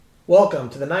Welcome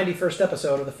to the 91st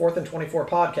episode of the 4th and 24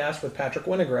 podcast with Patrick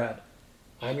Winograd.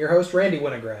 I'm your host, Randy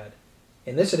Winograd.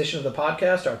 In this edition of the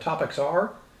podcast, our topics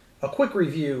are a quick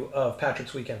review of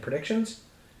Patrick's weekend predictions,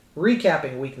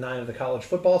 recapping Week 9 of the college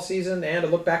football season, and a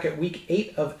look back at Week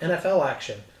 8 of NFL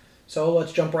action. So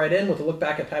let's jump right in with a look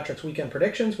back at Patrick's weekend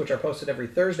predictions, which are posted every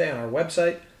Thursday on our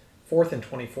website,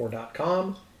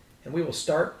 4thand24.com. And we will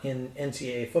start in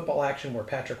NCAA football action, where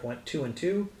Patrick went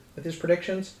 2-2 with his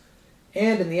predictions.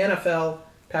 And in the NFL,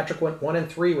 Patrick went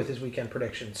 1-3 with his weekend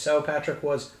predictions. So Patrick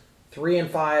was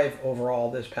 3-5 overall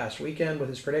this past weekend with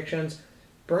his predictions,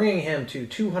 bringing him to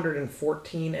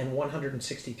 214 and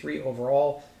 163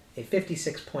 overall, a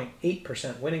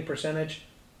 56.8% winning percentage.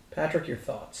 Patrick, your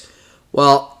thoughts?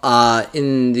 Well,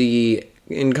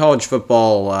 in college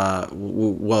football,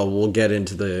 we'll get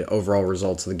into the overall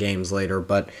results of the games later,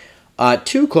 but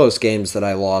two close games that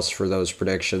I lost for those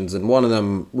predictions, and one of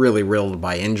them really rilled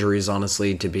by injuries,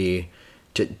 honestly,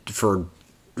 for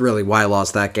really why I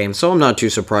lost that game. So I'm not too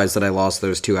surprised that I lost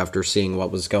those two after seeing what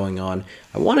was going on.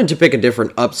 I wanted to pick a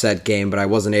different upset game, but I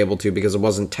wasn't able to because it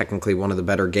wasn't technically one of the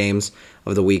better games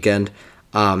of the weekend,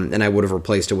 and I would have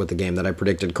replaced it with the game that I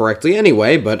predicted correctly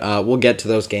anyway, but we'll get to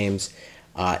those games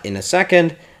in a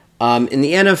second. In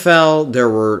the NFL,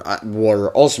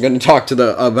 we're also going to talk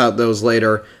about those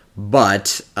later.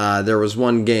 But there was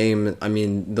one game,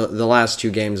 the last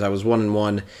two games, I was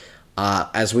 1-1.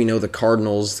 As we know, the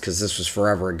Cardinals, because this was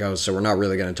forever ago, so we're not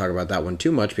really going to talk about that one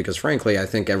too much, because frankly, I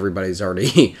think everybody's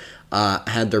already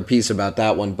had their piece about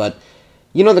that one. But,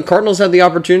 the Cardinals had the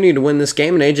opportunity to win this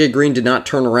game, and A.J. Green did not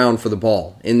turn around for the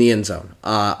ball in the end zone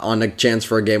on a chance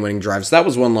for a game-winning drive. So that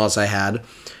was one loss I had.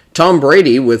 Tom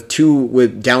Brady, with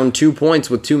down 2 points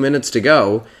with 2 minutes to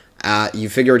go, you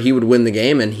figured he would win the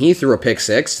game, and he threw a pick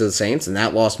six to the Saints, and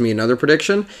that lost me another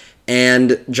prediction.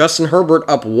 And Justin Herbert,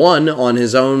 up 1 on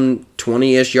his own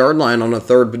 20-ish yard line on a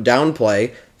third down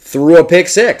play, threw a pick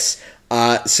six.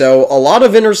 So a lot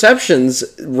of interceptions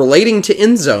relating to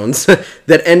end zones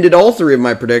that ended all three of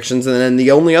my predictions, and then the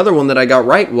only other one that I got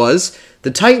right was the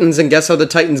Titans, and guess how the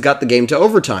Titans got the game to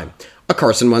overtime? A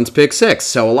Carson Wentz pick six.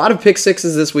 So a lot of pick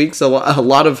sixes this week, so a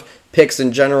lot of picks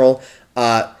in general.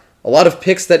 A lot of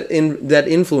picks that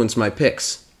influence my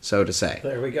picks, so to say.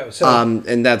 There we go. So,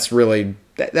 and that's really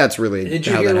did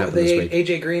you how hear that happened the this week.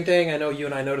 AJ Green thing? I know you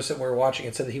and I noticed it when we were watching.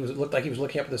 It said that looked like he was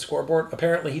looking up at the scoreboard.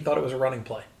 Apparently, he thought it was a running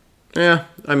play. Yeah,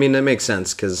 that makes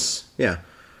sense because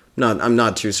I'm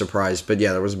not too surprised. But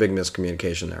yeah, there was a big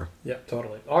miscommunication there. Yeah,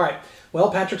 totally. All right. Well,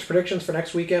 Patrick's predictions for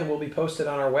next weekend will be posted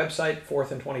on our website,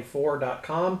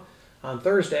 4thand24.com, on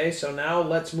Thursday. So now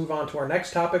let's move on to our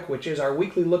next topic, which is our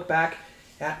weekly look back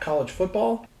at college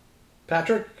football.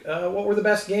 Patrick, what were the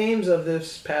best games of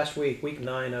this past week, Week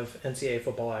 9 of NCAA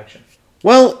football action?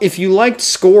 Well, if you liked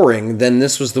scoring, then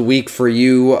this was the week for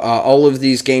you. All of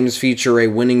these games feature a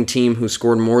winning team who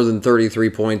scored more than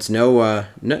 33 points. No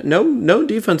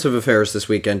defensive affairs this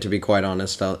weekend, to be quite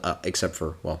honest, except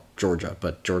for, Georgia.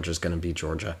 But Georgia's going to beat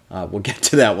Georgia. We'll get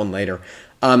to that one later.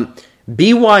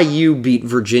 BYU beat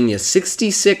Virginia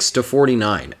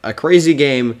 66-49. A crazy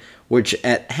game, which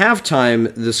at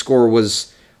halftime the score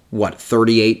was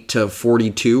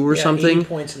 38-42 or something. 80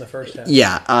 points in the first half.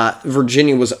 Yeah,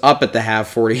 Virginia was up at the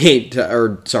half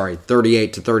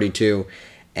 38-32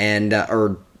 and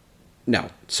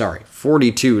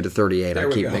 42-38. I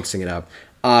keep mixing it up.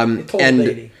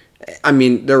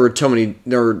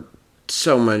 There were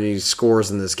so many scores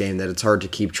in this game that it's hard to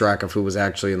keep track of who was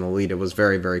actually in the lead. It was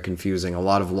very, very confusing. A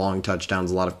lot of long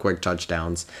touchdowns, a lot of quick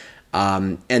touchdowns.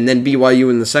 And then BYU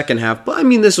in the second half. But,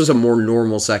 this was a more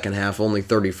normal second half, only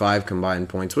 35 combined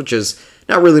points, which is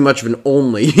not really much of an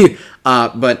only.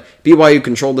 But BYU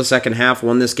controlled the second half,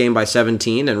 won this game by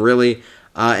 17, and really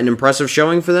an impressive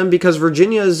showing for them because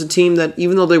Virginia is a team that,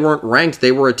 even though they weren't ranked,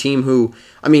 they were a team who,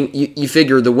 you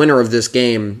figure the winner of this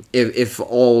game, if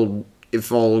all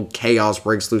chaos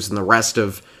breaks loose in the rest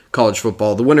of college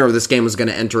football, the winner of this game was going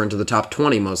to enter into the top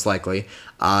 20 most likely.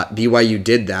 BYU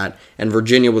did that, and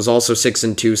Virginia was also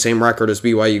 6-2, same record as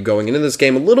BYU going into this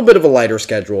game. A little bit of a lighter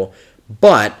schedule,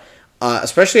 but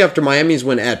especially after Miami's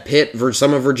win at Pitt,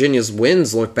 some of Virginia's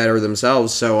wins look better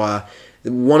themselves. So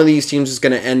one of these teams is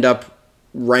going to end up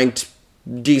ranked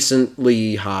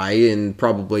decently high in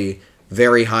probably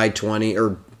very high 20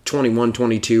 or 21,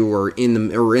 22, or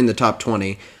in the top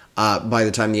 20. By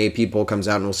the time the AP poll comes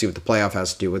out, and we'll see what the playoff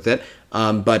has to do with it.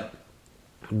 But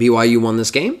BYU won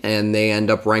this game, and they end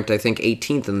up ranked, I think,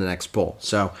 18th in the next poll.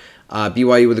 So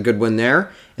BYU with a good win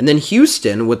there. And then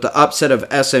Houston with the upset of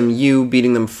SMU,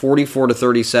 beating them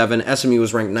 44-37. SMU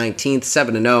was ranked 19th,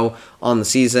 7-0 on the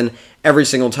season. Every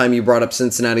single time you brought up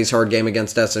Cincinnati's hard game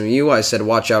against SMU, I said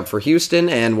watch out for Houston.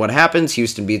 And what happens?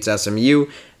 Houston beats SMU.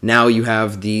 Now you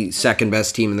have the second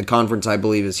best team in the conference, I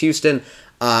believe, is Houston.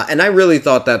 And I really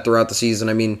thought that throughout the season.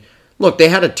 I mean, look, they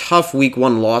had a tough week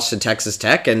one loss to Texas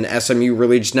Tech, and SMU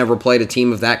really just never played a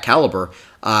team of that caliber.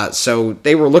 So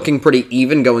they were looking pretty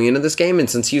even going into this game, and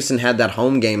since Houston had that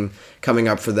home game coming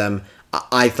up for them,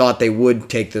 I thought they would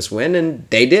take this win, and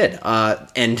they did.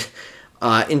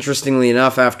 Interestingly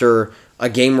enough, after a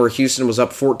game where Houston was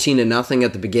up 14-0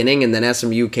 at the beginning, and then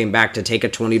SMU came back to take a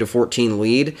 20-14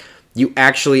 lead, you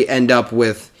actually end up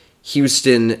with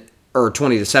Houston, or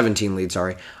 20-17 lead,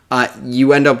 sorry.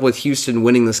 You end up with Houston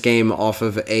winning this game off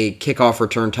of a kickoff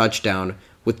return touchdown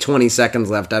with 20 seconds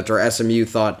left after SMU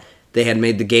thought they had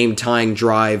made the game-tying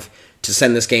drive to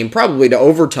send this game probably to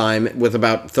overtime with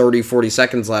about 30-40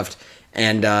 seconds left,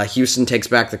 and Houston takes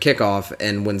back the kickoff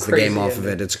and wins the game off of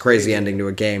it. It's a crazy ending to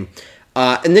a game.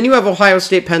 And then you have Ohio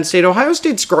State, Penn State. Ohio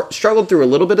State struggled through a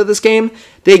little bit of this game.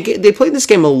 They played this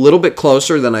game a little bit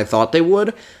closer than I thought they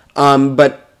would,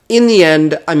 but in the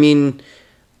end, I mean,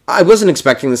 I wasn't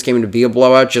expecting this game to be a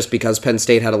blowout just because Penn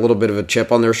State had a little bit of a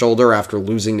chip on their shoulder after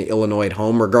losing to Illinois at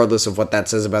home, regardless of what that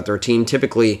says about their team.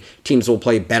 Typically, teams will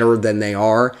play better than they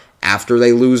are after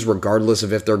they lose, regardless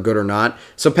of if they're good or not.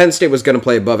 So Penn State was going to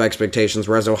play above expectations,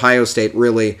 whereas Ohio State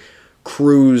really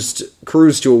cruised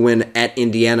to a win at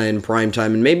Indiana in primetime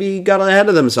and maybe got ahead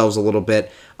of themselves a little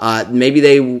bit. Maybe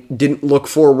they didn't look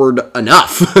forward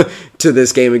enough to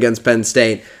this game against Penn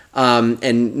State.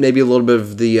 And maybe a little bit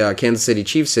of the Kansas City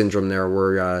Chiefs syndrome there,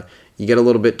 where you get a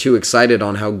little bit too excited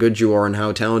on how good you are and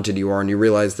how talented you are, and you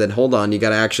realize that, hold on, you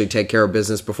got to actually take care of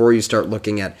business before you start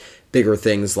looking at bigger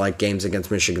things like games against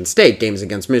Michigan State, games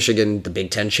against Michigan, the Big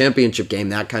Ten championship game,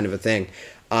 that kind of a thing.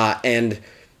 And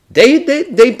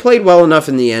they played well enough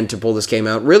in the end to pull this game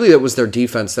out. Really, it was their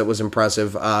defense that was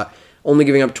impressive. Only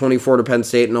giving up 24 to Penn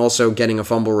State and also getting a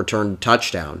fumble return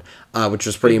touchdown, which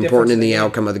was pretty important in the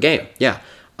outcome of the game. Yeah.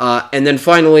 And then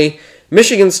finally,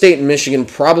 Michigan State and Michigan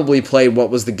probably played what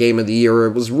was the game of the year.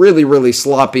 It was really, really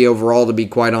sloppy overall, to be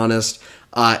quite honest.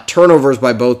 Turnovers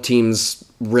by both teams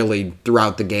really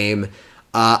throughout the game.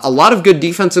 A lot of good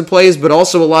defensive plays, but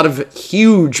also a lot of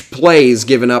huge plays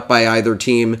given up by either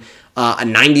team. A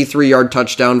 93-yard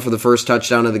touchdown for the first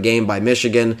touchdown of the game by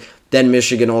Michigan. Then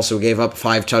Michigan also gave up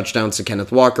 5 touchdowns to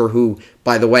Kenneth Walker, who,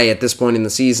 by the way, at this point in the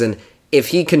season, if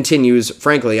he continues,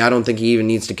 frankly, I don't think he even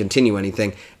needs to continue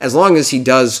anything. As long as he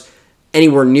does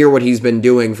anywhere near what he's been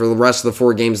doing for the rest of the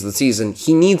 4 games of the season,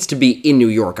 he needs to be in New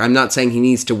York. I'm not saying he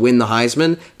needs to win the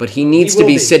Heisman, but he needs to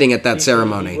be sitting at that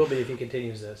ceremony. He will be if he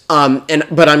continues this.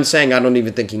 But I'm saying I don't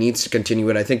even think he needs to continue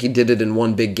it. I think he did it in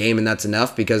one big game, and that's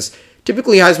enough, because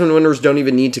typically Heisman winners don't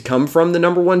even need to come from the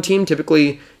number one team.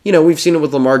 Typically, we've seen it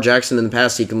with Lamar Jackson in the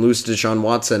past. He can lose to Deshaun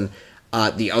Watson,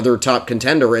 the other top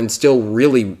contender, and still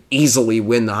really easily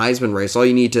win the Heisman race. All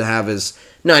you need to have is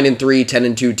 9-3,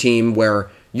 10-2 team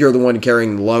where you're the one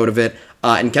carrying the load of it.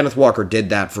 And Kenneth Walker did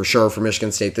that for sure for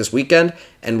Michigan State this weekend.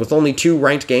 And with only 2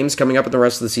 ranked games coming up in the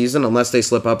rest of the season, unless they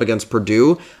slip up against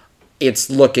Purdue, it's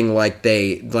looking like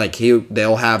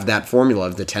they'll have that formula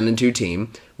of the 10-2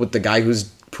 team with the guy who's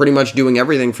pretty much doing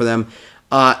everything for them.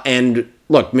 And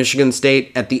look, Michigan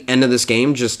State at the end of this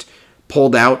game just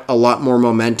pulled out a lot more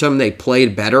momentum. They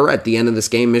played better at the end of this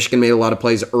game. Michigan made a lot of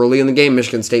plays early in the game.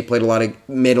 Michigan State made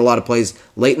a lot of plays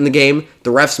late in the game. The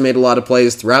refs made a lot of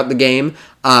plays throughout the game.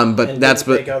 But that's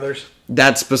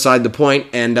beside the point.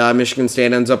 And Michigan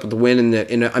State ends up with the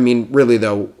win. Really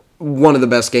though, one of the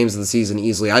best games of the season,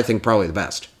 easily. I think probably the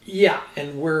best. Yeah,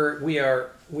 and we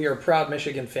are proud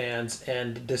Michigan fans.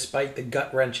 And despite the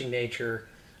gut-wrenching nature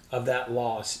of that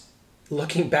loss,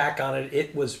 looking back on it,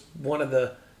 it was one of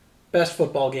the best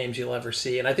football games you'll ever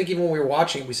see. And I think even when we were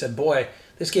watching it, we said, boy,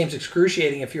 this game's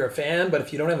excruciating if you're a fan, but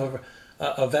if you don't have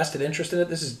a vested interest in it,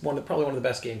 this is probably one of the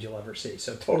best games you'll ever see.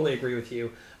 So totally agree with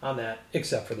you on that,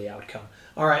 except for the outcome.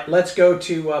 All right, let's go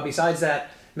to, besides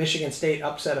that Michigan State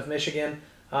upset of Michigan,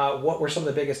 what were some of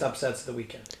the biggest upsets of the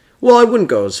weekend? Well, I wouldn't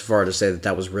go as far to say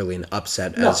that was really an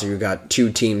upset, as you got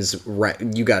teams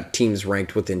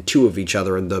ranked within 2 of each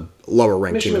other in the lower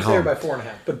ranked team at home. Michigan was there by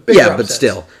 4.5, but bigger upsets. But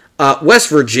still. West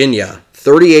Virginia,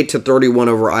 38-31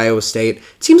 over Iowa State.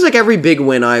 It seems like every big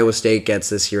win Iowa State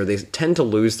gets this year, they tend to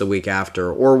lose the week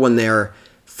after, or when they're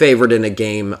favored in a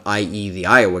game, i.e. the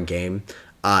Iowa game.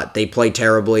 They play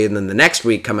terribly, and then the next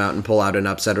week come out and pull out an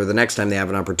upset, or the next time they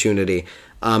have an opportunity.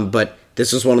 But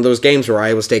this was one of those games where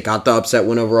Iowa State got the upset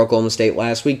win over Oklahoma State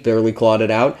last week, barely clawed it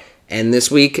out, and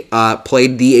this week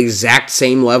played the exact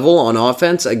same level on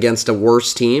offense against a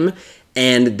worse team,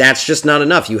 and that's just not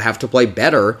enough. You have to play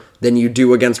better than you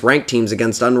do against ranked teams,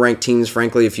 against unranked teams,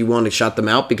 frankly, if you want to shut them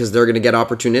out, because they're going to get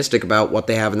opportunistic about what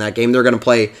they have in that game. They're going to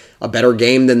play a better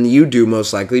game than you do,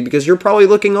 most likely, because you're probably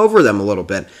looking over them a little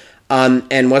bit.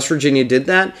 And West Virginia did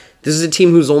that. This is a team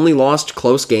who's only lost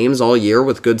close games all year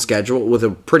with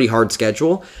a pretty hard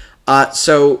schedule.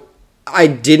 So I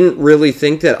didn't really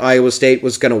think that Iowa State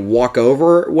was going to walk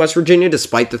over West Virginia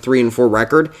despite the 3-4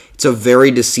 record. It's a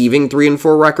very deceiving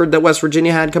 3-4 record that West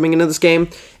Virginia had coming into this game,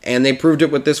 and they proved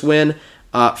it with this win.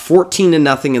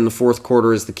 14-0 in the fourth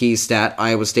quarter is the key stat.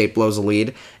 Iowa State blows a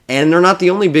lead, and they're not the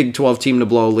only Big 12 team to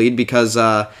blow a lead, because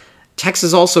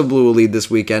Texas also blew a lead this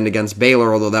weekend against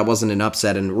Baylor, although that wasn't an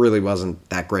upset and really wasn't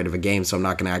that great of a game, so I'm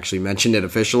not going to actually mention it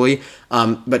officially.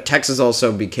 But Texas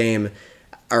also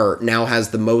now has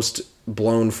the most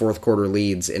blown fourth quarter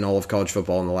leads in all of college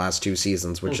football in the last 2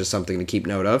 seasons, which is something to keep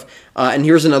note of. And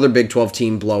here's another Big 12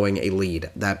 team blowing a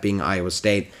lead, that being Iowa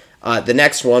State. The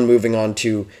next one, moving on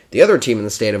to the other team in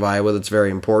the state of Iowa that's very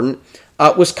important.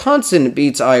 Wisconsin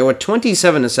beats Iowa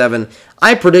 27-7.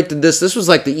 I predicted this. This was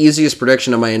like the easiest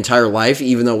prediction of my entire life,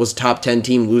 even though it was a top 10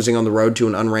 team losing on the road to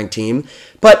an unranked team.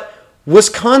 But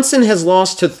Wisconsin has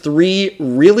lost to 3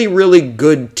 really, really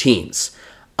good teams.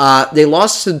 They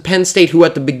lost to Penn State, who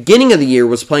at the beginning of the year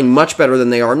was playing much better than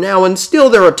they are now, and still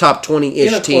they're a top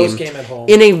 20-ish team. Close game at home.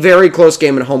 In a very close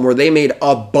game at home where they made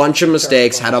a bunch of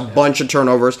mistakes, had a bunch of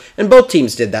turnovers, and both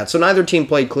teams did that. So neither team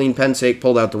played clean. Penn State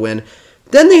pulled out the win.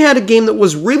 Then they had a game that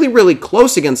was really, really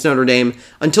close against Notre Dame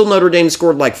until Notre Dame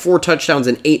scored like 4 touchdowns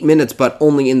in 8 minutes, but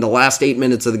only in the last 8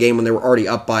 minutes of the game when they were already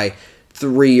up by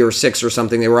 3 or 6 or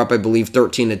something. They were up, I believe,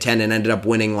 13-10 and ended up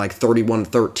winning like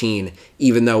 31-13,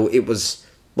 even though it was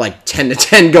like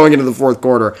 10-10 going into the fourth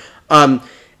quarter.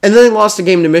 And then they lost a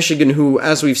game to Michigan, who,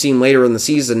 as we've seen later in the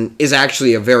season, is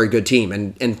actually a very good team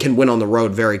and can win on the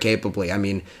road very capably. I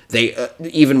mean, they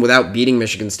even without beating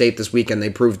Michigan State this weekend, they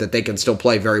proved that they can still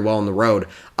play very well on the road.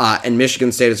 And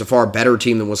Michigan State is a far better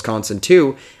team than Wisconsin,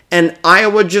 too. And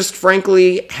Iowa just,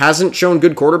 frankly, hasn't shown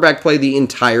good quarterback play the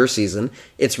entire season.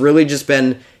 It's really just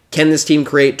been, can this team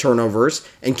create turnovers?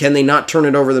 And can they not turn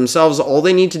it over themselves? All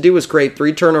they need to do is create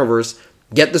 3 turnovers,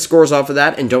 get the scores off of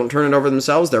that, and don't turn it over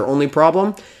themselves. Their only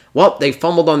problem? Well, they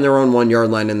fumbled on their own 1-yard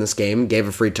line in this game, gave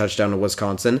a free touchdown to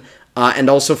Wisconsin, and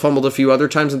also fumbled a few other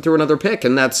times and threw another pick.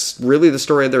 And that's really the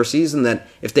story of their season, that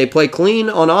if they play clean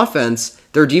on offense,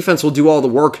 their defense will do all the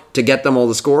work to get them all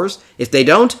the scores. If they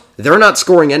don't, they're not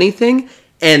scoring anything,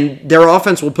 and their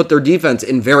offense will put their defense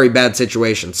in very bad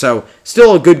situations. So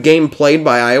still a good game played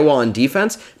by Iowa on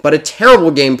defense, but a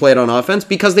terrible game played on offense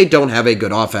because they don't have a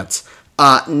good offense.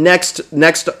 Next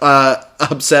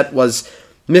upset was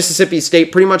Mississippi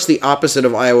State, pretty much the opposite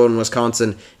of Iowa and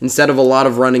Wisconsin. Instead of a lot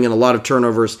of running and a lot of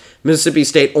turnovers, Mississippi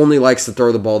State only likes to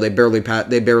throw the ball. They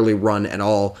barely run at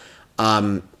all.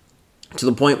 To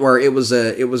the point where it was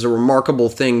a remarkable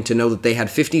thing to know that they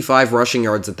had 55 rushing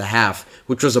yards at the half,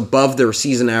 which was above their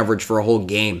season average for a whole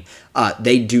game.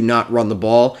 They do not run the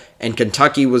ball, and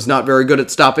Kentucky was not very good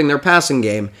at stopping their passing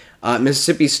game.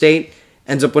 Mississippi State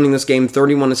ends up winning this game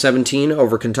 31-17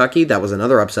 over Kentucky. That was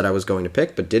another upset I was going to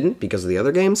pick, but didn't because of the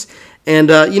other games. And,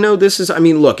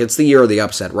 look, it's the year of the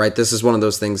upset, right? This is one of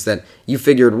those things that you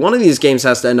figured one of these games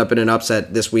has to end up in an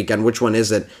upset this weekend. Which one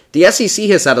is it? The SEC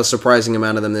has had a surprising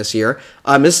amount of them this year.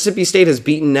 Mississippi State has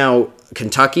beaten now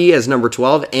Kentucky as number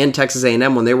 12 and Texas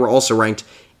A&M when they were also ranked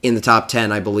in the top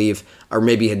 10, I believe, or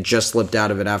maybe had just slipped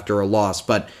out of it after a loss.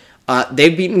 But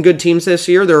they've beaten good teams this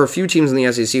year. There are a few teams in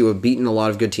the SEC who have beaten a lot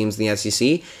of good teams in the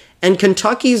SEC. And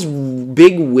Kentucky's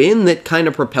big win that kind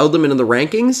of propelled them into the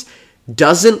rankings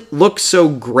doesn't look so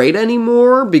great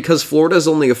anymore because Florida's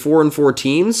only a 4-4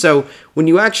 team. So when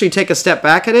you actually take a step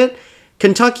back at it,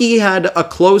 Kentucky had a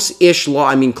close-ish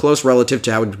loss. I mean, close relative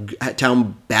to how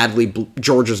badly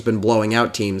Georgia's been blowing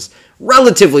out teams.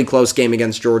 Relatively close game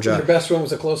against Georgia. Your best win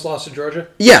was a close loss to Georgia?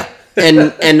 Yeah.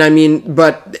 And I mean,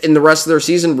 but in the rest of their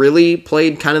season, really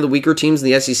played kind of the weaker teams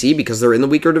in the SEC because they're in the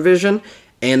weaker division,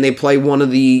 and they play one of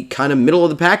the kind of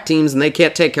middle-of-the-pack teams, and they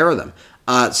can't take care of them.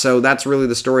 So that's really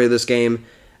the story of this game.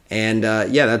 And,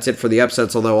 that's it for the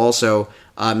upsets, although also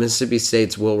Mississippi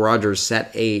State's Will Rogers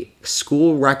set a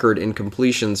school record in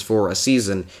completions for a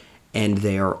season, and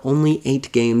they are only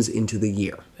 8 games into the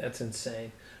year. That's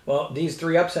insane. Well, these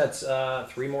 3 upsets,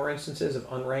 3 more instances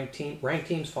of ranked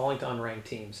teams falling to unranked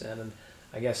teams. And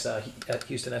I guess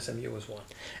Houston SMU was one.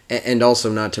 And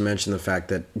also not to mention the fact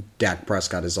that Dak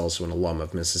Prescott is also an alum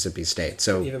of Mississippi State.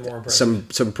 So even more impressive.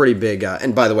 Some pretty big,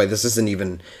 and by the way, this isn't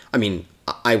even, I mean,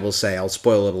 I will say, I'll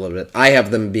spoil it a little bit. I have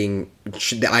them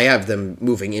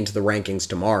moving into the rankings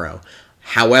tomorrow.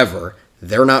 However,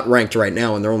 they're not ranked right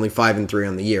now, and they're only 5-3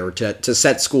 on the year. To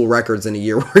set school records in a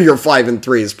year where you're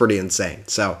 5-3 is pretty insane.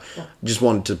 So, just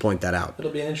wanted to point that out. It'll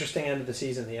be an interesting end of the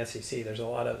season in the SEC. There's a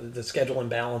lot of the schedule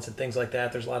imbalance and things like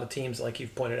that. There's a lot of teams, like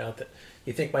you've pointed out, that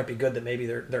you think might be good that maybe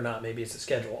they're not. Maybe it's the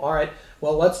schedule. All right.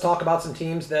 Well, let's talk about some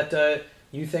teams that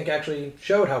you think actually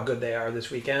showed how good they are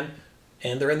this weekend.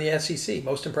 And they're in the SEC,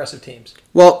 most impressive teams.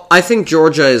 Well, I think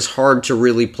Georgia is hard to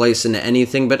really place into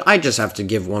anything, but I just have to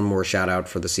give one more shout out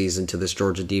for the season to this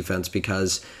Georgia defense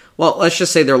because, well, let's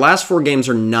just say their last 4 games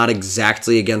are not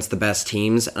exactly against the best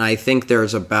teams, and I think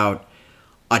there's about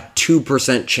a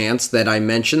 2% chance that I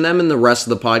mention them in the rest of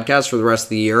the podcast for the rest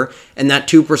of the year, and that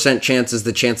 2% chance is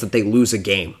the chance that they lose a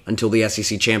game until the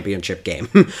SEC championship game.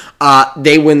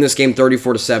 They win this game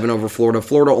 34-7 over Florida.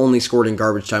 Florida only scored in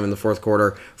garbage time in the fourth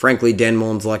quarter. Frankly, Dan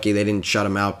Mullen's lucky they didn't shut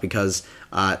him out because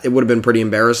it would have been pretty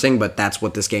embarrassing, but that's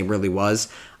what this game really was.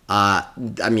 I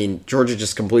mean, Georgia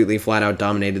just completely flat out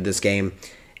dominated this game.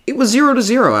 It was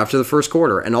 0-0 after the first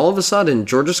quarter, and all of a sudden,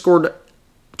 Georgia scored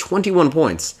 21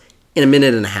 points. In a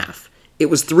minute and a half. It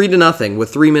was 3-0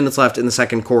 with 3 minutes left in the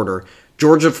second quarter.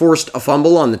 Georgia forced a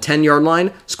fumble on the 10-yard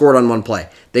line, scored on one play.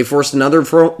 They forced another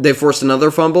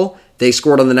fumble. They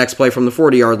scored on the next play from the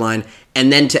 40-yard line.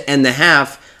 And then to end the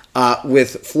half,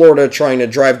 with Florida trying to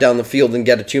drive down the field and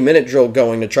get a 2-minute drill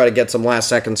going to try to get some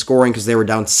last-second scoring because they were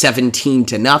down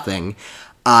 17-0,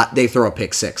 they throw a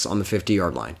pick six on the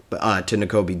 50-yard line to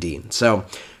Nakobe Dean. So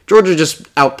Georgia just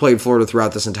outplayed Florida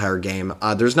throughout this entire game.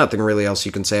 There's nothing really else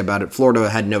you can say about it. Florida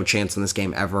had no chance in this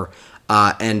game ever.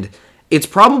 And it's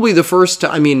probably the first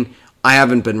time, I mean, I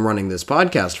haven't been running this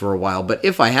podcast for a while, but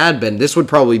if I had been, this would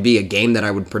probably be a game that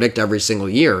I would predict every single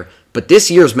year. But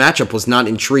this year's matchup was not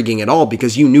intriguing at all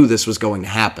because you knew this was going to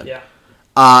happen. Yeah.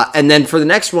 And then for the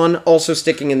next one, also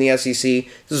sticking in the SEC, this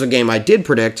is a game I did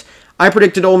predict. I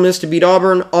predicted Ole Miss to beat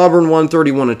Auburn. Auburn won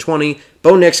 31-20.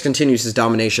 Bo Nix continues his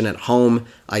domination at home.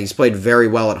 He's played very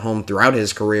well at home throughout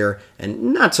his career,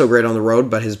 and not so great on the road,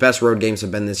 but his best road games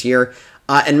have been this year.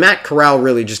 And Matt Corral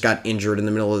really just got injured in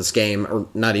the middle of this game, or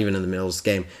not even in the middle of this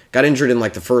game. Got injured in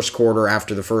like the first quarter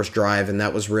after the first drive, and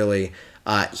that was really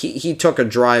he took a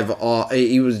drive off.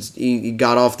 He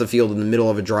got off the field in the middle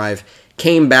of a drive,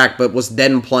 came back, but was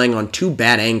then playing on 2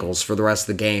 bad angles for the rest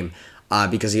of the game.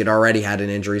 Because he had already had an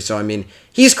injury. So, I mean,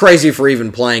 he's crazy for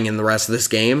even playing in the rest of this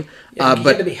game. Yeah, he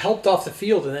had to be helped off the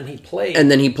field, and then he played.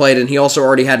 And he also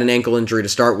already had an ankle injury to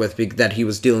start with that he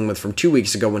was dealing with from 2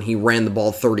 weeks ago when he ran the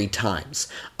ball 30 times.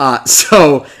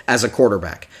 So, as a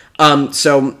quarterback.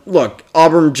 So, look,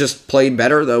 Auburn just played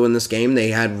better, though, in this game. They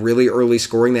had really early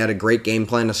scoring. They had a great game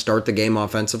plan to start the game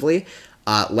offensively.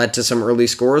 Led to some early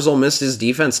scores. Ole Miss's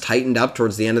defense tightened up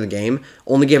towards the end of the game.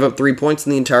 Only gave up 3 points in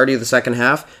the entirety of the second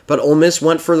half. But Ole Miss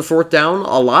went for the fourth down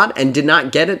a lot and did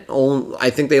not get it. I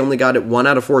think they only got it 1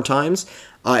 out of 4 times.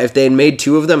 If they had made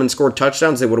 2 of them and scored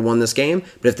touchdowns, they would have won this game.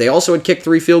 But if they also had kicked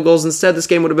 3 field goals instead, this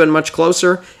game would have been much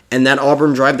closer. And that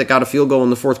Auburn drive that got a field goal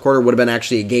in the fourth quarter would have been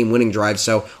actually a game-winning drive.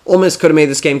 So Ole Miss could have made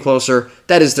this game closer.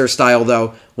 That is their style,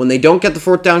 though. When they don't get the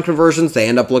fourth down conversions, they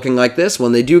end up looking like this.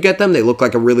 When they do get them, they look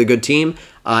like a really good team.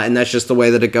 And that's just the way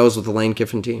that it goes with the Lane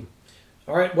Kiffin team.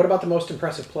 All right, what about the most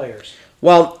impressive players?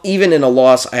 Well, even in a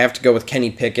loss, I have to go with Kenny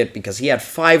Pickett because he had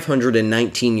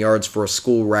 519 yards for a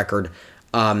school record.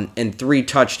 And 3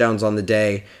 touchdowns on the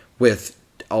day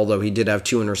although he did have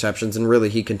 2 interceptions, and really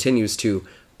he continues to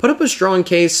put up a strong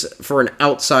case for an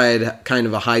outside kind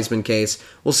of a Heisman case.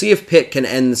 We'll see if Pitt can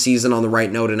end the season on the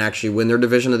right note and actually win their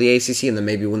division of the ACC and then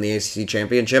maybe win the ACC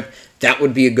championship. That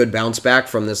would be a good bounce back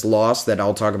from this loss that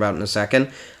I'll talk about in a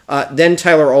second. Then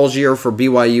Tyler Algier for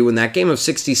BYU. In that game of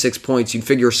 66 points, you'd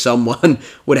figure someone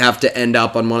would have to end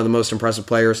up on one of the most impressive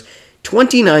players.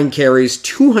 29 carries,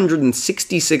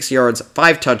 266 yards,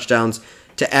 5 touchdowns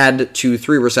to add to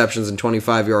 3 receptions and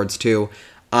 25 yards too.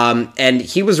 And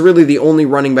he was really the only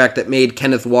running back that made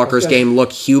Kenneth Walker's game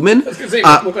look human. I was going to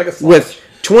say, look like a slouch. With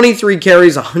 23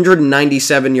 carries,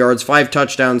 197 yards, 5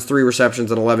 touchdowns, 3 receptions,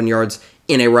 and 11 yards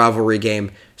in a rivalry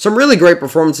game. Some really great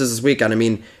performances this weekend. I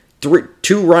mean,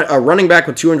 a running back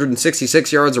with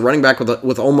 266 yards, a running back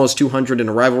with almost 200 in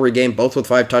a rivalry game, both with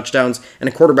 5 touchdowns, and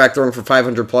a quarterback throwing for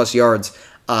 500-plus yards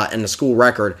and a school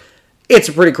record. It's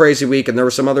a pretty crazy week, and there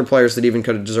were some other players that even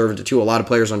could have deserved it too. A lot of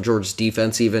players on Georgia's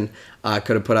defense even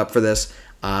could have put up for this.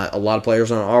 A lot of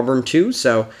players on Auburn too.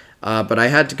 So, but I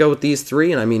had to go with these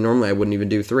 3, and I mean, normally I wouldn't even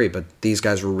do 3, but these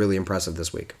guys were really impressive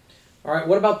this week. All right,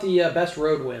 what about the best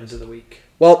road wins of the week?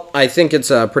 Well, I think it's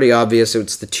pretty obvious.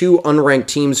 It's the two unranked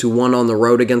teams who won on the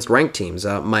road against ranked teams.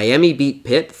 Miami beat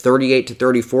Pitt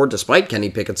 38-34, despite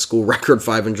Kenny Pickett's school record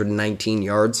 519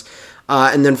 yards.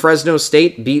 And then Fresno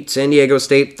State beat San Diego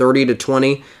State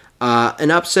 30-20. An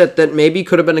upset that maybe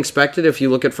could have been expected if you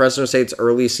look at Fresno State's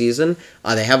early season.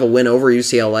 They have a win over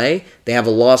UCLA. They have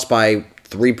a loss by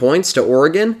 3 points to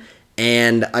Oregon.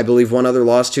 And I believe one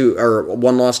loss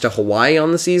to Hawaii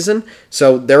on the season.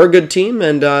 So they're a good team,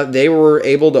 and they were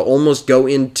able to almost go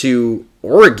into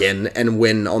Oregon and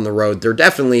win on the road. They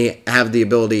definitely have the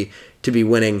ability to be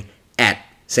winning at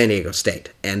San Diego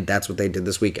State, and that's what they did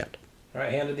this weekend. All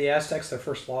right, handed the Aztecs their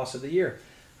first loss of the year,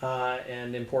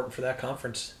 and important for that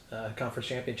conference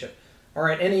championship. All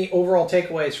right, any overall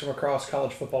takeaways from across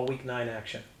college football Week 9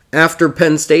 action? After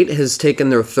Penn State has taken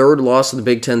their third loss of the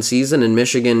Big Ten season, and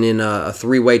Michigan in a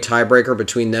three-way tiebreaker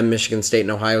between them, Michigan State,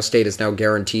 and Ohio State is now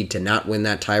guaranteed to not win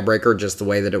that tiebreaker, just the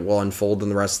way that it will unfold in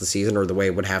the rest of the season, or the way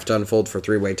it would have to unfold for a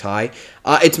three-way tie.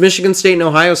 It's Michigan State and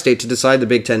Ohio State to decide the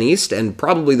Big Ten East, and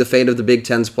probably the fate of the Big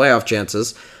Ten's playoff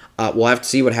chances. We'll have to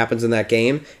see what happens in that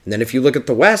game. And then if you look at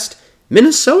the West,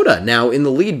 Minnesota now in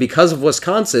the lead because of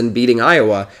Wisconsin beating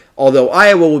Iowa, although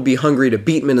Iowa would be hungry to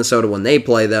beat Minnesota when they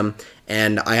play them,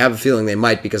 and I have a feeling they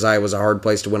might because Iowa's a hard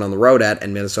place to win on the road at,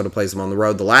 and Minnesota plays them on the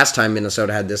road. The last time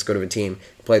Minnesota had this good of a team,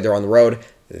 played there on the road,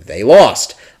 they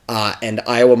lost. And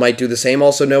Iowa might do the same,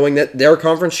 also knowing that their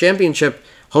conference championship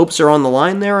hopes are on the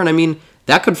line there, and I mean,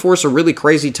 that could force a really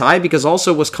crazy tie because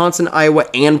also Wisconsin, Iowa,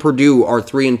 and Purdue are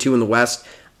 3-2 in the West.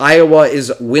 Iowa is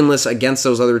winless against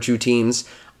those other two teams,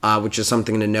 which is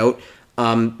something to note.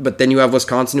 But then you have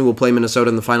Wisconsin, who will play Minnesota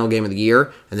in the final game of the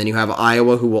year, and then you have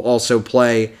Iowa, who will also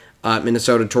play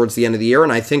Minnesota towards the end of the year,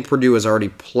 and I think Purdue has already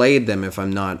played them. If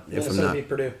I'm not beat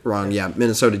Purdue. Wrong, yeah,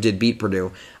 Minnesota did beat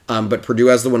Purdue, but Purdue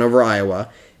has the win over Iowa,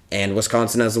 and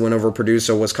Wisconsin has the win over Purdue.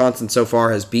 So Wisconsin so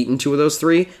far has beaten two of those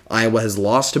three. Iowa has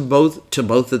lost to both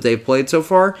that they've played so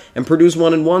far, and Purdue's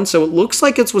 1-1. So it looks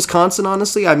like it's Wisconsin.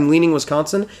 Honestly, I'm leaning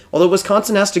Wisconsin. Although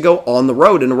Wisconsin has to go on the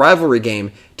road in a rivalry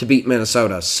game to beat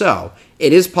Minnesota, so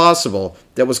it is possible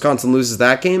that Wisconsin loses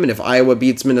that game, and if Iowa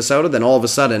beats Minnesota, then all of a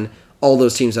sudden all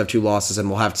those teams have two losses, and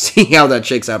we'll have to see how that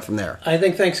shakes out from there. I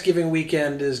think Thanksgiving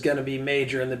weekend is going to be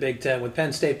major in the Big Ten, with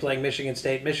Penn State playing Michigan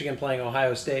State, Michigan playing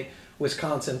Ohio State,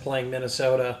 Wisconsin playing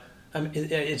Minnesota.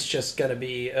 It's just going to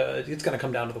be, it's going to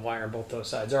come down to the wire on both those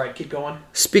sides. All right, keep going.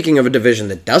 Speaking of a division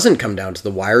that doesn't come down to the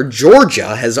wire,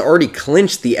 Georgia has already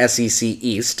clinched the SEC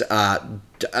East.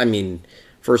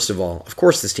 First of all, of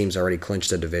course this team's already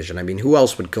clinched a division. I mean, who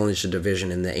else would clinch a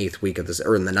division in the in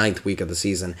the 9th week of the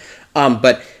season?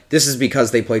 But this is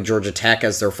because they play Georgia Tech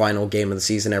as their final game of the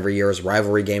season every year as a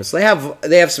rivalry game. So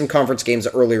they have some conference games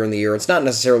earlier in the year. It's not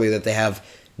necessarily that they have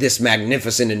this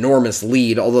magnificent, enormous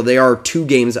lead, although they are 2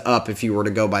 games up if you were to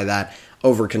go by that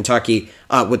over Kentucky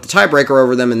with the tiebreaker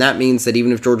over them, and that means that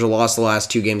even if Georgia lost the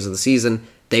last 2 games of the season,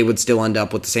 they would still end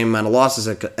up with the same amount of losses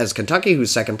as Kentucky,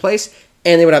 who's second place,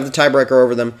 and they would have the tiebreaker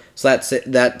over them, so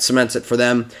that cements it for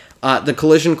them. The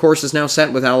collision course is now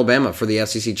set with Alabama for the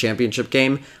SEC championship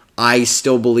game. I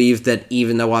still believe that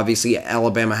even though obviously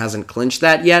Alabama hasn't clinched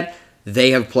that yet,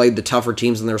 they have played the tougher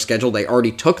teams in their schedule. They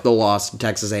already took the loss to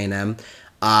Texas A&M,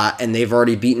 and they've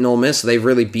already beaten Ole Miss, so they've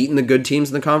really beaten the good teams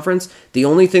in the conference. The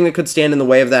only thing that could stand in the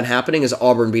way of that happening is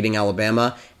Auburn beating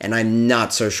Alabama, and I'm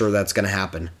not so sure that's going to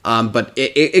happen. But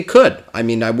it could. I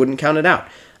mean, I wouldn't count it out.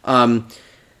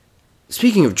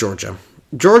 Speaking of Georgia,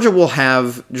 Georgia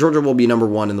will be number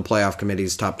 1 in the playoff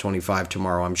committee's top 25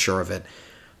 tomorrow, I'm sure of it.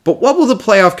 But what will the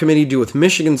playoff committee do with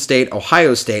Michigan State,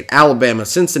 Ohio State, Alabama,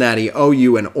 Cincinnati,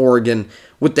 OU, and Oregon,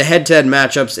 with the head-to-head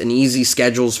matchups and easy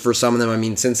schedules for some of them? I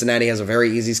mean, Cincinnati has a very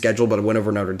easy schedule, but a win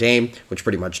over Notre Dame, which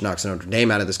pretty much knocks Notre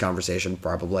Dame out of this conversation,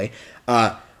 probably.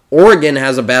 Oregon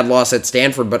has a bad loss at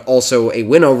Stanford, but also a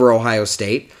win over Ohio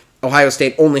State. Ohio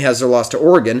State only has their loss to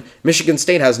Oregon. Michigan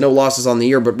State has no losses on the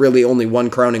year, but really only one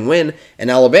crowning win.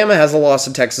 And Alabama has a loss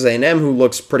to Texas A&M, who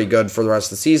looks pretty good for the rest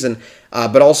of the season,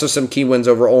 but also some key wins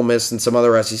over Ole Miss and some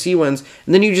other SEC wins.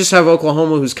 And then you just have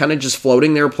Oklahoma, who's kind of just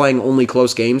floating there, playing only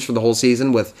close games for the whole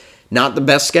season with not the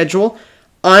best schedule.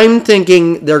 I'm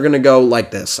thinking they're going to go like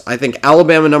this. I think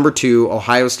Alabama number 2,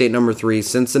 Ohio State number 3,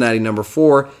 Cincinnati number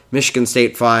 4, Michigan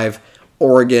State 5,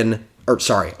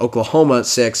 Oklahoma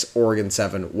 6, Oregon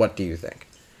 7. What do you think?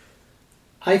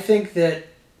 I think that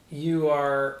you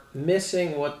are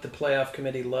missing what the playoff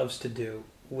committee loves to do,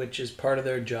 which is part of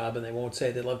their job, and they won't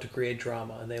say they love to create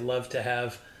drama, and they love to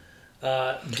have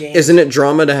games. Isn't it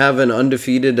drama to have an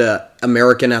undefeated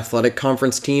American Athletic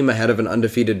Conference team ahead of an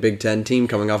undefeated Big Ten team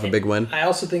coming off a big win? I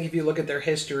also think if you look at their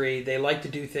history, they like to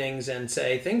do things and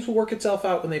say things will work itself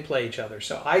out when they play each other.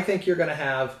 So I think you're going to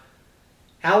have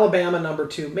Alabama number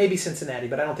 2, maybe Cincinnati,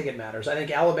 but I don't think it matters. I think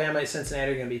Alabama and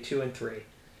Cincinnati are going to be 2 and 3.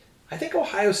 I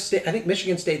think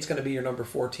Michigan State's going to be your number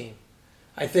 4 team.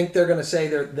 I think they're going to say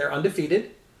they're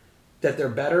undefeated, that they're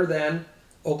better than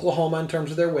Oklahoma in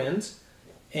terms of their wins,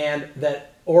 and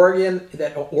that Oregon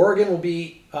will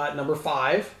be number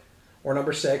 5 or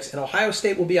number 6, and Ohio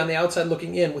State will be on the outside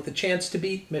looking in with the chance to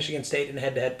beat Michigan State in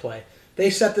head-to-head play. They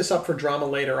set this up for drama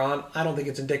later on. I don't think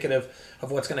it's indicative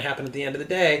of what's going to happen at the end of the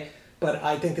day, but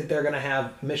I think that they're going to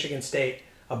have Michigan State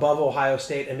above Ohio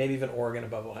State and maybe even Oregon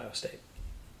above Ohio State.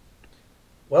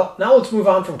 Well, now let's move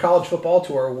on from college football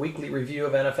to our weekly review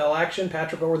of NFL action.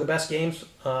 Patrick, what were the best games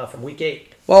from Week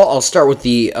 8? Well, I'll start with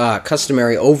the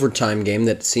customary overtime game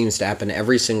that seems to happen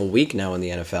every single week now in the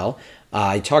NFL.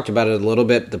 I talked about it a little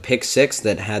bit, the pick 6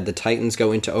 that had the Titans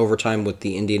go into overtime with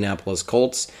the Indianapolis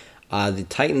Colts. The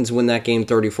Titans win that game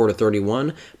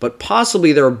 34-31, but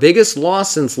possibly their biggest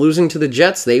loss since losing to the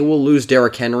Jets. They will lose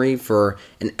Derrick Henry for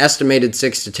an estimated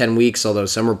 6 to 10 weeks, although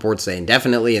some reports say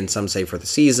indefinitely and some say for the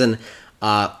season.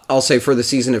 I'll say for the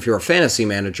season if you're a fantasy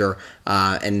manager,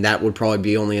 and that would probably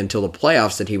be only until the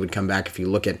playoffs that he would come back. If you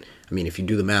look at, if you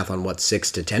do the math on what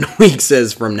 6 to 10 weeks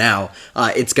is from now,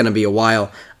 it's going to be a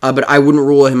while. But I wouldn't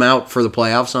rule him out for the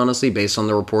playoffs, honestly, based on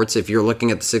the reports. If you're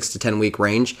looking at the 6 to 10 week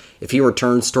range, if he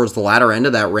returns towards the latter end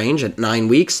of that range at 9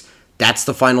 weeks, that's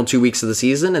the final 2 weeks of the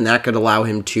season, and that could allow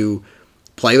him to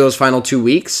play those final 2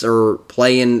 weeks or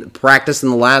play in practice in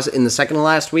the second to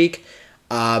last week,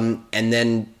 and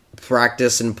then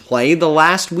practice and play the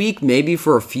last week, maybe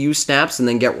for a few snaps, and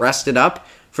then get rested up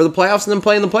for the playoffs and then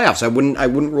play in the playoffs. I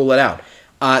wouldn't rule it out.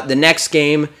 The next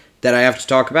game that I have to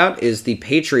talk about is the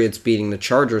Patriots beating the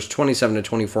Chargers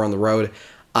 27-24 on the road.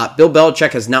 Bill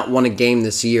Belichick has not won a game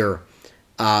this year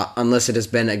unless it has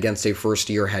been against a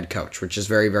first-year head coach, which is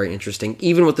very, very interesting.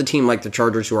 Even with a team like the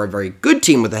Chargers, who are a very good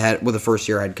team with a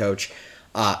first-year head coach,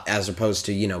 as opposed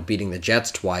to beating the Jets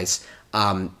twice.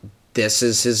 This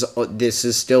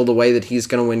is still the way that he's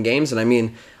going to win games,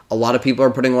 and a lot of people are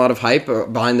putting a lot of hype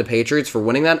behind the Patriots for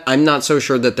winning that. I'm not so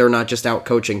sure that they're not just out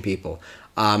coaching people,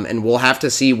 and we'll have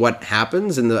to see what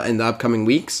happens in the upcoming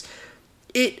weeks.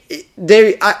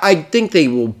 I think they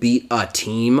will beat a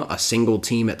single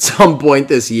team at some point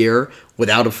this year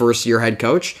without a first-year head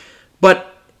coach,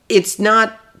 but it's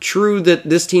not true that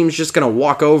this team's just going to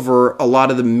walk over a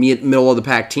lot of the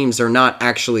middle-of-the-pack teams. They're not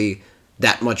actually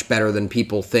that much better than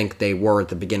people think they were at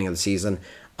the beginning of the season.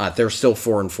 They're still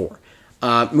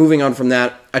 4-4. Moving on from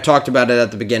that, I talked about it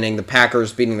at the beginning, the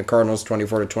Packers beating the Cardinals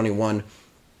 24-21.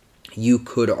 You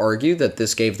could argue that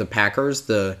this gave the Packers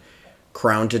the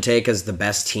crown to take as the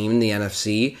best team in the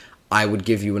NFC. I would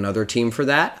give you another team for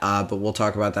that, but we'll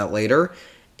talk about that later.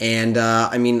 And,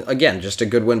 again, just a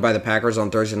good win by the Packers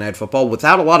on Thursday Night Football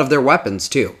without a lot of their weapons,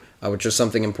 too. Which is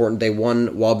something important. They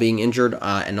won while being injured,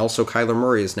 and also Kyler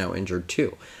Murray is now injured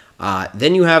too.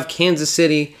 Then you have Kansas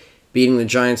City beating the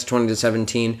Giants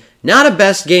 20-17. Not a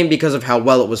best game because of how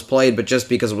well it was played, but just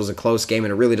because it was a close game,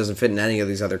 and it really doesn't fit in any of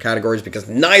these other categories because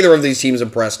neither of these teams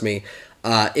impressed me.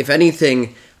 If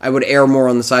anything, I would err more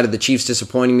on the side of the Chiefs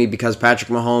disappointing me because Patrick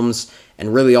Mahomes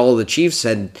and really all of the Chiefs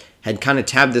had kind of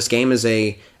tabbed this game as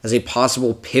a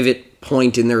possible pivot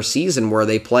point in their season where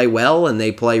they play well and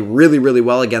they play really, really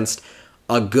well against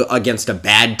a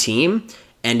bad team,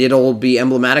 and it'll be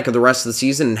emblematic of the rest of the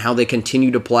season and how they continue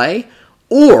to play,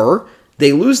 or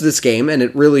they lose this game and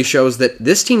it really shows that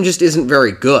this team just isn't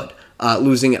very good,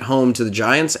 losing at home to the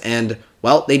Giants, and,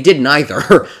 well, they did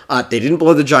neither. They didn't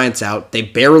blow the Giants out. They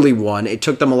barely won. It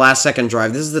took them a last-second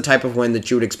drive. This is the type of win that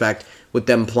you would expect with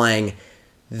them playing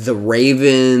the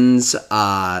Ravens,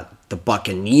 the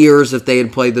Buccaneers, if they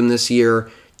had played them this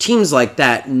year. Teams like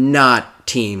that, not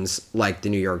teams like the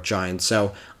New York Giants.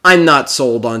 So I'm not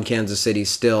sold on Kansas City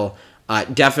still.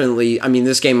 Definitely,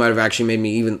 this game might have actually made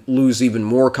me lose even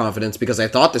more confidence because I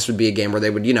thought this would be a game where they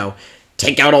would,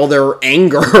 take out all their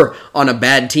anger on a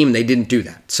bad team. They didn't do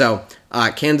that. So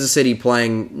Kansas City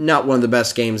playing not one of the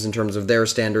best games in terms of their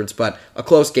standards, but a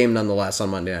close game nonetheless on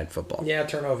Monday Night Football. Yeah,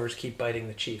 turnovers keep biting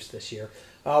the Chiefs this year.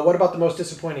 What about the most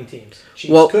disappointing teams?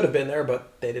 Chiefs could have been there,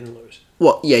 but they didn't lose.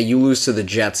 Well, yeah, you lose to the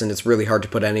Jets, and it's really hard to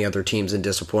put any other teams in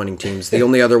disappointing teams. The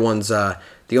only other ones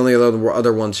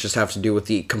just have to do with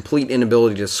the complete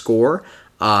inability to score,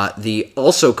 the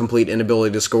also complete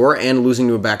inability to score, and losing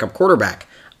to a backup quarterback.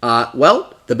 The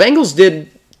Bengals did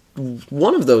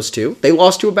one of those two. They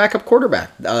lost to a backup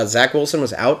quarterback. Zach Wilson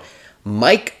was out.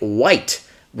 Mike White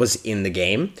was in the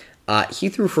game. He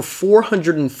threw for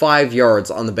 405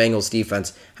 yards on the Bengals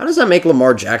defense. How does that make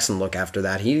Lamar Jackson look after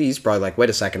that? He's probably like, wait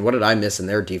a second, what did I miss in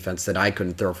their defense that I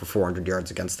couldn't throw for 400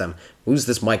 yards against them? Who's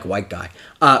this Mike White guy?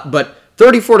 But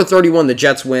 34-31, the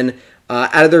Jets win.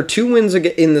 Out of their 2 wins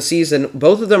in the season,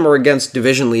 both of them are against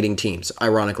division-leading teams,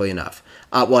 ironically enough.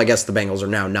 Well, I guess the Bengals are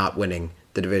now not winning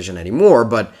the division anymore,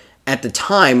 but at the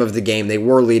time of the game, they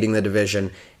were leading the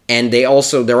division, and they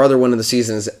also, their other win of the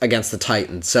season is against the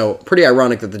Titans. So pretty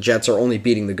ironic that the Jets are only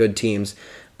beating the good teams.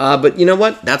 But you know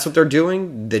what? That's what they're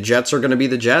doing. The Jets are going to be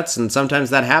the Jets, and sometimes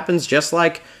that happens, just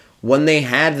like when they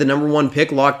had the number 1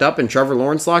 pick locked up and Trevor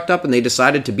Lawrence locked up, and they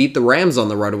decided to beat the Rams on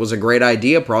the road. It was a great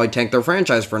idea, probably tanked their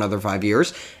franchise for another 5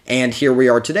 years. And here we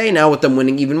are today now with them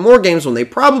winning even more games when they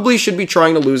probably should be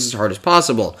trying to lose as hard as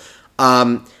possible.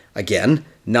 Again,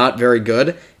 not very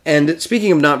good. And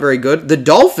speaking of not very good, the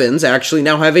Dolphins actually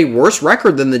now have a worse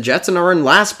record than the Jets and are in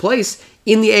last place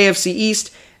in the AFC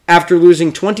East after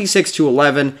losing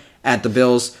 26-11 at the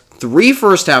Bills. 3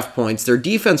 first-half points. Their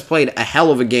defense played a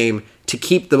hell of a game to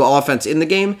keep the offense in the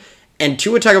game, and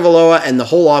Tua Tagovailoa and the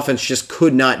whole offense just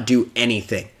could not do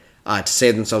anything to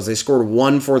save themselves. They scored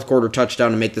 1 fourth-quarter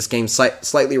touchdown to make this game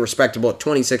slightly respectable at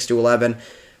 26-11,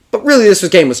 but really this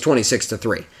game was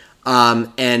 26-3.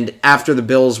 And after the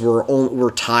Bills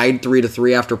were tied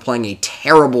 3-3 after playing a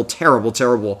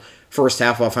terrible first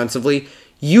half offensively,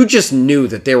 you just knew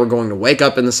that they were going to wake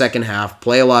up in the second half,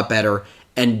 play a lot better,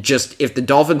 and just if the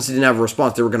Dolphins didn't have a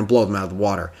response, they were going to blow them out of the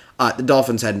water. The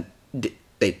Dolphins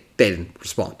they didn't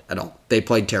respond at all. They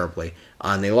played terribly,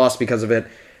 and they lost because of it.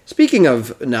 Speaking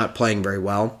of not playing very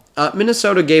well,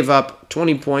 Minnesota gave up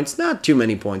 20 points, not too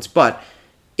many points, but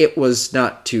it was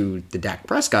not to the Dak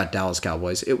Prescott Dallas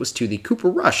Cowboys. It was to the Cooper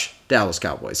Rush Dallas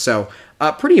Cowboys. So,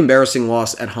 pretty embarrassing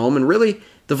loss at home. And really,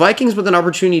 the Vikings with an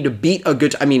opportunity to beat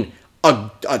an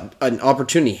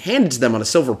opportunity handed to them on a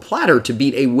silver platter to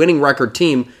beat a winning record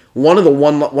team, one of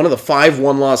the 5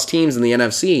 one-loss teams in the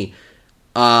NFC,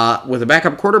 with a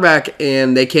backup quarterback,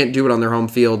 and they can't do it on their home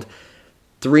field.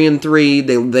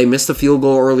 3-3. They missed a field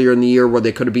goal earlier in the year where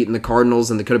they could have beaten the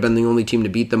Cardinals, and they could have been the only team to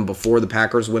beat them before the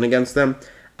Packers win against them.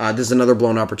 This is another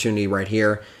blown opportunity right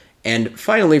here. And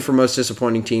finally, for most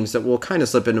disappointing teams that will kind of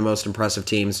slip into most impressive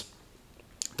teams,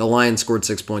 the Lions scored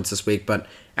 6 points this week, but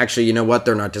actually, you know what?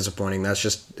 They're not disappointing. That's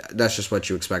just what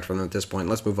you expect from them at this point.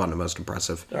 Let's move on to most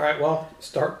impressive. All right, well,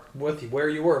 start with where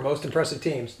you were. Most impressive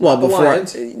teams. Well,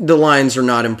 the Lions are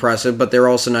not impressive, but they're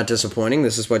also not disappointing.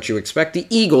 This is what you expect. The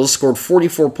Eagles scored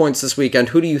 44 points this weekend.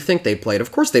 Who do you think they played?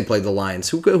 Of course they played the Lions.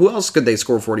 Who else could they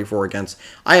score 44 against?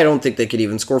 I don't think they could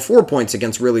even score 4 points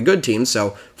against really good teams,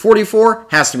 so 44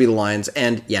 has to be the Lions,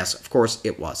 and yes, of course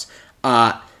it was.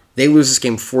 They lose this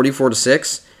game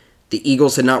 44-6. The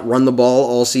Eagles had not run the ball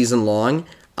all season long,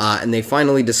 and they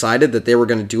finally decided that they were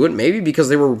going to do it, maybe because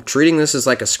they were treating this as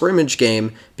like a scrimmage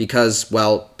game because,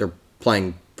 well, they're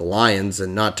playing the Lions,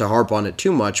 and not to harp on it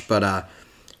too much, but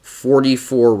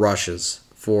 44 rushes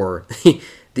for the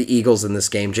Eagles in this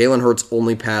game. Jalen Hurts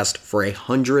only passed for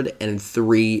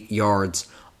 103 yards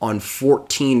on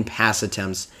 14 pass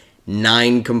attempts,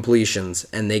 9 completions,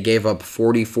 and they gave up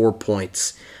 44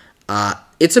 points.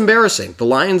 It's embarrassing. The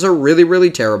Lions are really,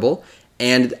 really terrible.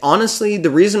 And honestly,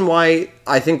 the reason why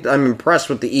I think I'm impressed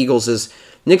with the Eagles is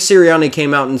Nick Sirianni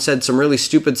came out and said some really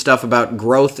stupid stuff about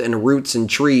growth and roots and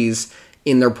trees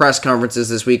in their press conferences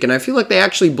this week. And I feel like they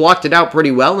actually blocked it out pretty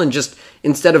well. And just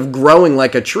instead of growing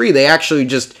like a tree, they actually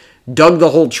just dug the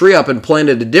whole tree up and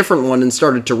planted a different one and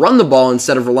started to run the ball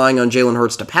instead of relying on Jalen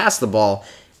Hurts to pass the ball.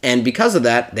 And because of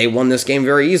that, they won this game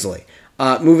very easily.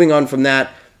 Moving on from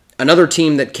that, another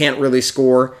team that can't really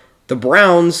score, the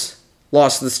Browns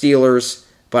lost to the Steelers,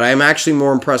 but I'm actually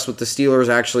more impressed with the Steelers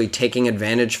actually taking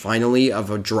advantage finally of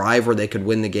a drive where they could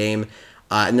win the game.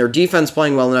 And their defense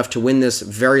playing well enough to win this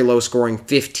very low-scoring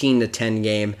 15-10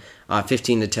 game.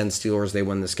 15-10 Steelers, they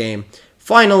win this game.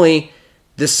 Finally,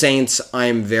 the Saints, I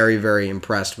am very, very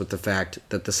impressed with the fact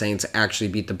that the Saints actually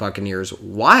beat the Buccaneers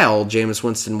while Jameis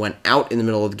Winston went out in the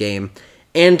middle of the game.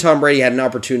 And Tom Brady had an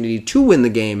opportunity to win the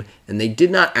game, and they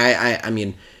did not. I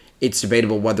mean, it's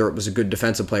debatable whether it was a good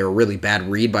defensive play or a really bad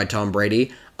read by Tom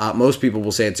Brady. Most people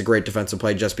will say it's a great defensive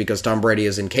play just because Tom Brady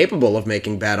is incapable of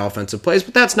making bad offensive plays,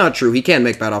 but that's not true. He can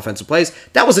make bad offensive plays.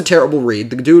 That was a terrible read.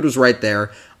 The dude was right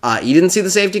there. He didn't see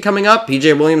the safety coming up.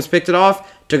 PJ Williams picked it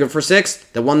off, took it for 6.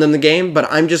 That won them the game, but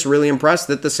I'm just really impressed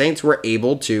that the Saints were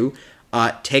able to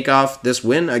take off this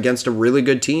win against a really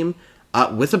good team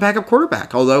with a backup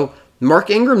quarterback, although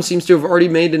Mark Ingram seems to have already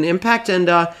made an impact, and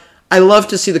I love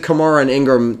to see the Kamara and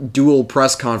Ingram dual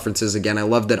press conferences again. I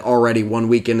love that already 1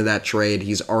 week into that trade,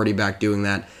 he's already back doing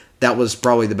that. That was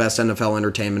probably the best NFL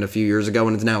entertainment a few years ago,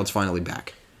 and now it's finally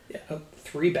back. Yeah,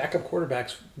 3 backup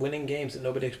quarterbacks winning games that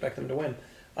nobody expected them to win.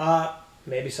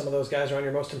 Maybe some of those guys are on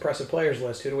your most impressive players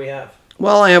list. Who do we have?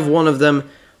 Well, I have one of them.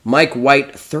 Mike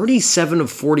White, 37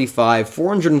 of 45,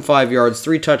 405 yards,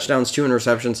 3 touchdowns, 2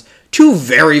 interceptions. 2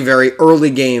 very, very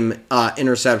early game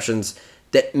interceptions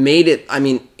that made it, I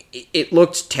mean, it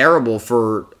looked terrible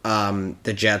for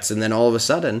the Jets, and then all of a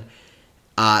sudden,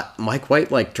 Mike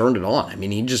White turned it on. I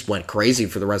mean, he just went crazy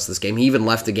for the rest of this game. He even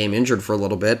left the game injured for a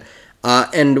little bit.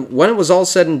 And when it was all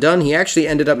said and done, he actually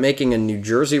ended up making a New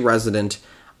Jersey resident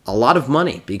a lot of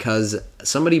money because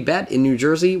somebody bet in New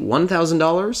Jersey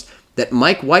 $1,000 that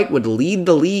Mike White would lead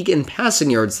the league in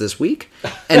passing yards this week.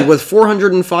 And with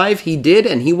 405, he did,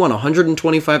 and he won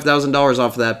 $125,000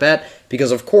 off of that bet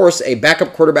because, of course, a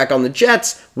backup quarterback on the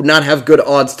Jets would not have good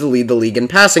odds to lead the league in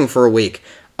passing for a week.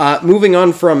 Moving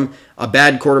on from a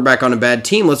bad quarterback on a bad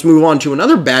team, let's move on to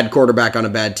another bad quarterback on a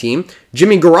bad team.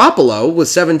 Jimmy Garoppolo with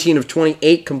 17 of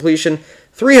 28 completion,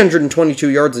 322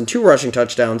 yards and 2 rushing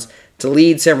touchdowns to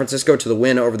lead San Francisco to the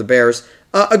win over the Bears.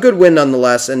 A good win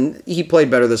nonetheless, and he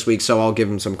played better this week, so I'll give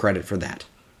him some credit for that.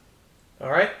 All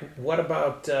right. What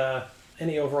about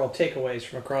any overall takeaways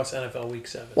from across NFL Week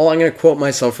 7? Well, I'm going to quote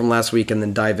myself from last week and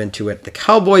then dive into it. The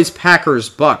Cowboys, Packers,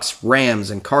 Bucks,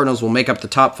 Rams, and Cardinals will make up the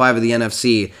top 5 of the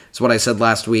NFC, is what I said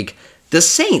last week. The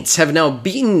Saints have now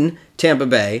beaten Tampa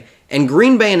Bay, and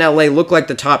Green Bay and LA look like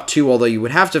the top 2, although you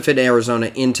would have to fit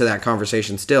Arizona into that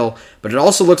conversation still. But it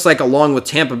also looks like along with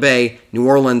Tampa Bay, New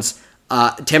Orleans,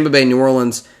 LA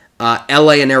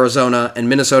and Arizona, and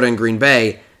Minnesota and Green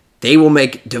Bay, they will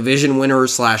make division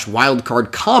winners / wild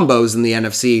card combos in the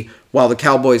NFC, while the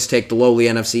Cowboys take the lowly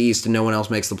NFC East and no one else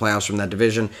makes the playoffs from that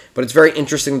division. But it's very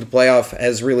interesting the playoff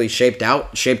has really shaped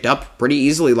up pretty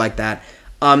easily like that.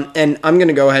 And I'm going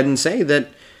to go ahead and say that,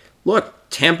 look,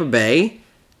 Tampa Bay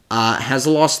has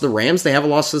a loss to the Rams. They have a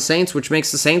loss to the Saints, which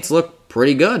makes the Saints look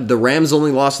pretty good. The Rams'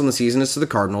 only loss on the season is to the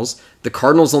Cardinals. The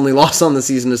Cardinals' only loss on the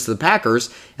season is to the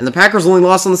Packers. And the Packers' only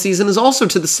loss on the season is also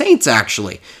to the Saints,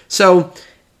 actually. So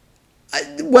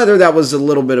whether that was a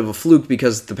little bit of a fluke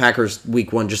because the Packers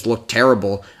week 1 just looked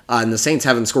terrible, and the Saints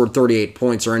haven't scored 38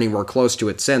 points or anywhere close to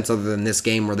it since, other than this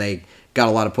game where they got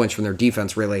a lot of points from their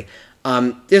defense, really.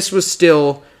 This was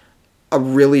still a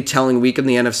really telling week in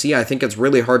the NFC. I think it's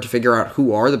really hard to figure out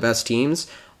who are the best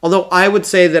teams. Although I would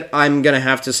say that I'm going to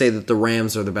have to say that the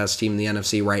Rams are the best team in the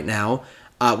NFC right now,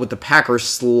 with the Packers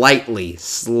slightly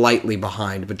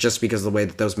behind, but just because of the way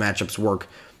that those matchups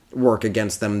work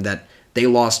against them, that they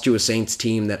lost to a Saints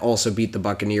team that also beat the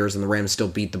Buccaneers, and the Rams still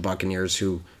beat the Buccaneers,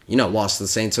 who, lost to the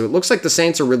Saints. So it looks like the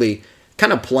Saints are really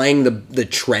kind of playing the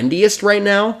trendiest right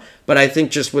now, but I think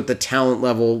just with the talent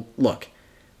level, look,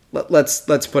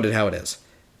 let's put it how it is.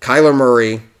 Kyler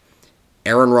Murray,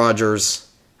 Aaron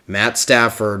Rodgers, Matt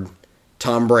Stafford,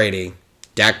 Tom Brady,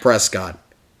 Dak Prescott,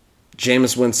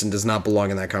 Jameis Winston does not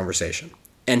belong in that conversation.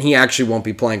 And he actually won't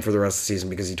be playing for the rest of the season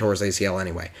because he tore his ACL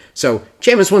anyway. So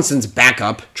Jameis Winston's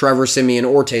backup, Trevor Siemian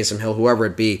or Taysom Hill, whoever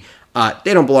it be,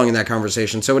 they don't belong in that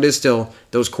conversation. So it is still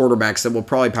those quarterbacks that will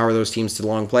probably power those teams to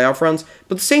long playoff runs.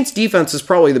 But the Saints' defense is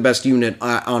probably the best unit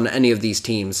on any of these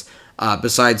teams,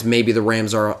 besides maybe the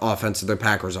Rams' offense or the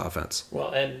Packers' offense.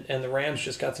 Well, and the Rams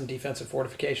just got some defensive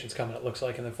fortifications coming, it looks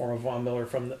like, in the form of Von Miller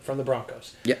from the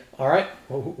Broncos. Yeah. All right.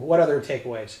 What other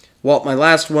takeaways? Well, my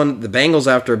last one, the Bengals,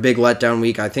 after a big letdown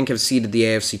week, I think have ceded the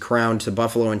AFC crown to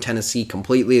Buffalo and Tennessee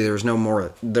completely. There's no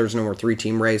more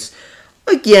 3-team race.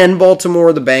 Again,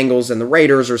 Baltimore, the Bengals, and the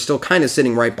Raiders are still kind of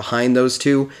sitting right behind those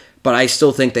two, but I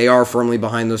still think they are firmly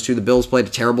behind those two. The Bills played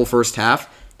a terrible first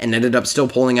half and ended up still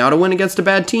pulling out a win against a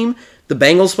bad team. The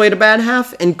Bengals played a bad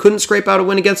half and couldn't scrape out a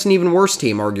win against an even worse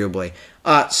team, arguably.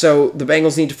 So the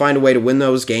Bengals need to find a way to win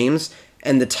those games.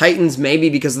 And the Titans, maybe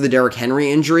because of the Derrick Henry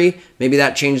injury, maybe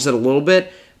that changes it a little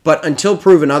bit. But until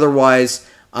proven otherwise,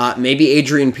 maybe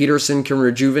Adrian Peterson can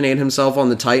rejuvenate himself on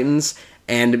the Titans,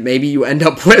 and maybe you end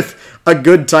up with a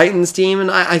good Titans team.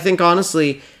 And I think,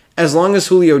 honestly, as long as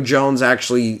Julio Jones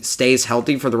actually stays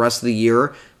healthy for the rest of the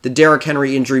year, the Derrick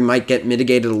Henry injury might get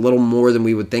mitigated a little more than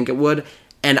we would think it would.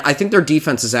 And I think their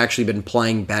defense has actually been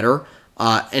playing better.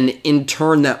 And in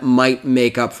turn, that might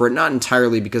make up for it, not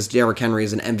entirely because Derrick Henry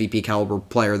is an MVP caliber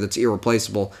player that's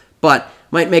irreplaceable, but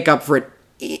might make up for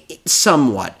it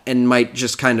somewhat and might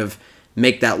just kind of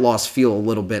make that loss feel a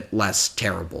little bit less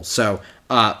terrible. So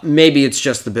maybe it's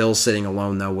just the Bills sitting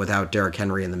alone, though, without Derrick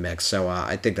Henry in the mix. So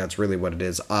I think that's really what it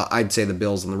is. I'd say the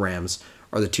Bills and the Rams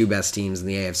are the two best teams in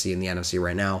the AFC and the NFC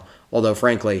right now. Although,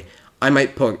 frankly, I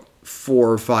might put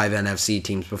 4 or 5 NFC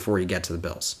teams before you get to the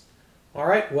Bills. All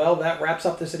right, well, that wraps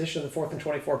up this edition of the 4th and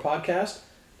 24 podcast.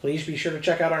 Please be sure to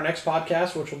check out our next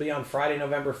podcast, which will be on Friday,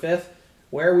 November 5th.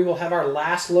 where we will have our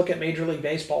last look at Major League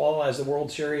Baseball as the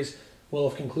World Series will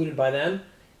have concluded by then,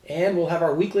 and we'll have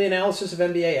our weekly analysis of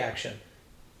NBA action.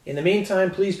 In the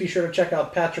meantime, please be sure to check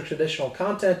out Patrick's additional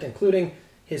content, including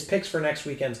his picks for next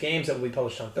weekend's games that will be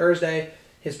posted on Thursday,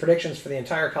 his predictions for the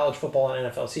entire college football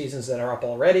and NFL seasons that are up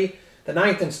already, the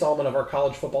 9th installment of our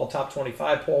college football top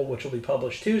 25 poll, which will be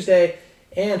published Tuesday,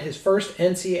 and his first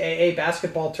NCAA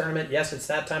basketball tournament. Yes, it's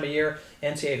that time of year.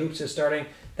 NCAA Hoops is starting.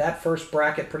 That first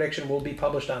bracket prediction will be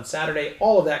published on Saturday.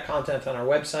 All of that content on our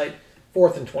website,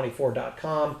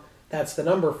 4thand24.com. That's the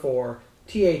number 4,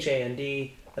 THAND,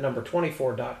 the number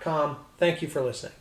 24.com. Thank you for listening.